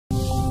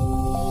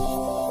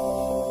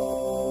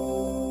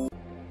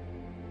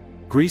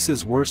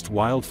Greece's worst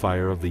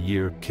wildfire of the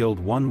year killed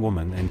one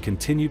woman and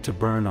continued to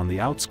burn on the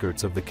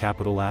outskirts of the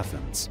capital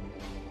Athens.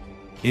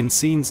 In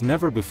scenes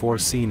never before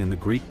seen in the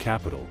Greek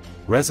capital,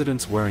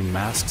 residents wearing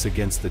masks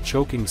against the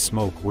choking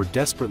smoke were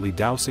desperately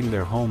dousing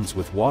their homes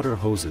with water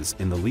hoses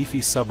in the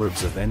leafy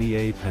suburbs of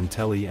Nea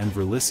Penteli and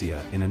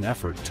Vrilissia in an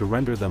effort to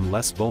render them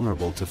less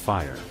vulnerable to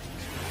fire.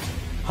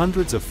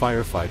 Hundreds of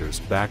firefighters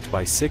backed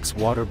by 6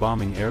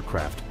 waterbombing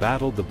aircraft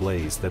battled the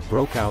blaze that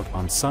broke out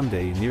on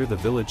Sunday near the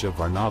village of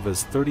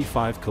Varnavas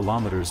 35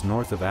 kilometers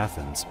north of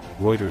Athens,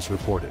 Reuters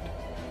reported.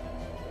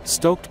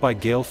 Stoked by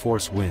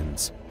gale-force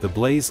winds, the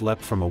blaze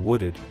leapt from a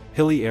wooded,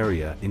 hilly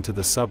area into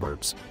the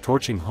suburbs,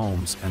 torching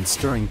homes and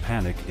stirring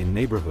panic in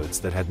neighborhoods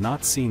that had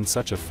not seen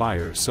such a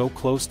fire so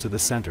close to the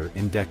center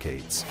in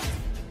decades.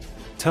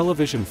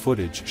 Television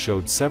footage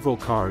showed several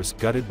cars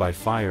gutted by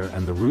fire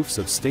and the roofs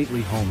of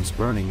stately homes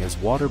burning as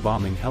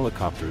waterbombing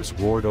helicopters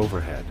roared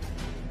overhead.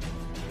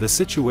 The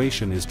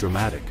situation is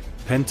dramatic,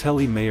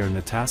 Penteli Mayor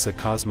Natasa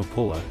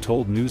Kosmopoula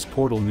told news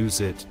portal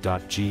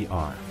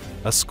newsit.gr.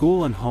 A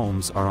school and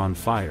homes are on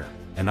fire,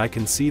 and I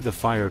can see the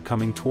fire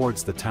coming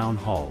towards the town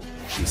hall,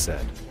 she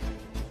said.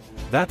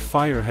 That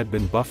fire had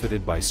been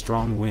buffeted by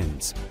strong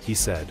winds, he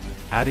said,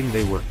 adding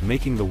they were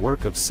making the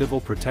work of civil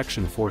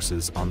protection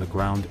forces on the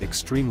ground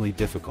extremely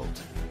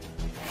difficult.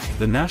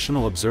 The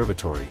National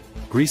Observatory,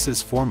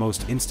 Greece's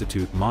foremost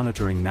institute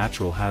monitoring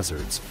natural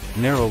hazards,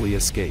 narrowly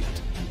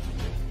escaped.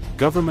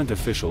 Government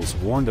officials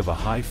warned of a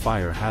high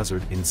fire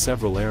hazard in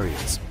several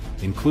areas,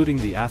 including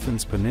the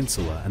Athens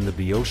Peninsula and the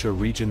Bucha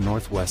region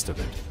northwest of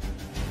it.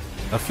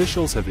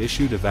 Officials have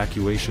issued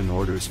evacuation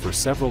orders for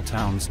several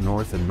towns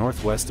north and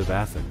northwest of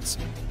Athens,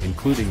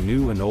 including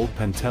New and Old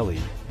Penteli,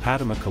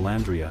 Patama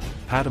Calandria,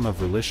 Patama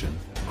Vrilissia,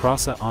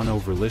 Krasa Ono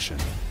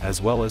Vrilissia, as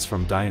well as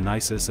from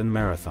Dionysus and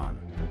Marathon.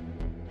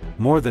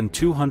 More than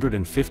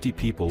 250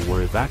 people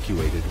were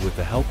evacuated with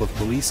the help of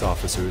police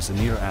officers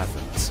near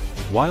Athens.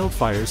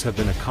 Wildfires have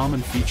been a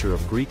common feature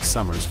of Greek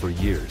summers for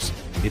years.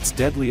 Its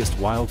deadliest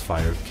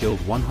wildfire killed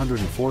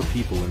 104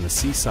 people in the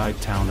seaside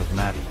town of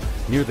Mati,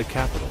 near the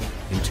capital,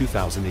 in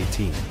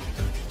 2018.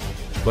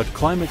 But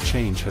climate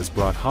change has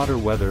brought hotter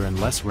weather and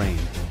less rain,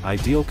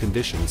 ideal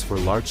conditions for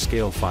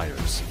large-scale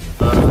fires.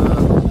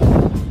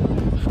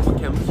 Je crois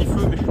qu'il y a un petit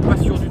feu, mais je suis pas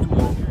sûr du tout.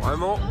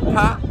 Vraiment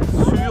pas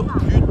sûr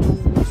du tout.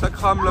 Ça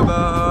crame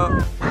là-bas.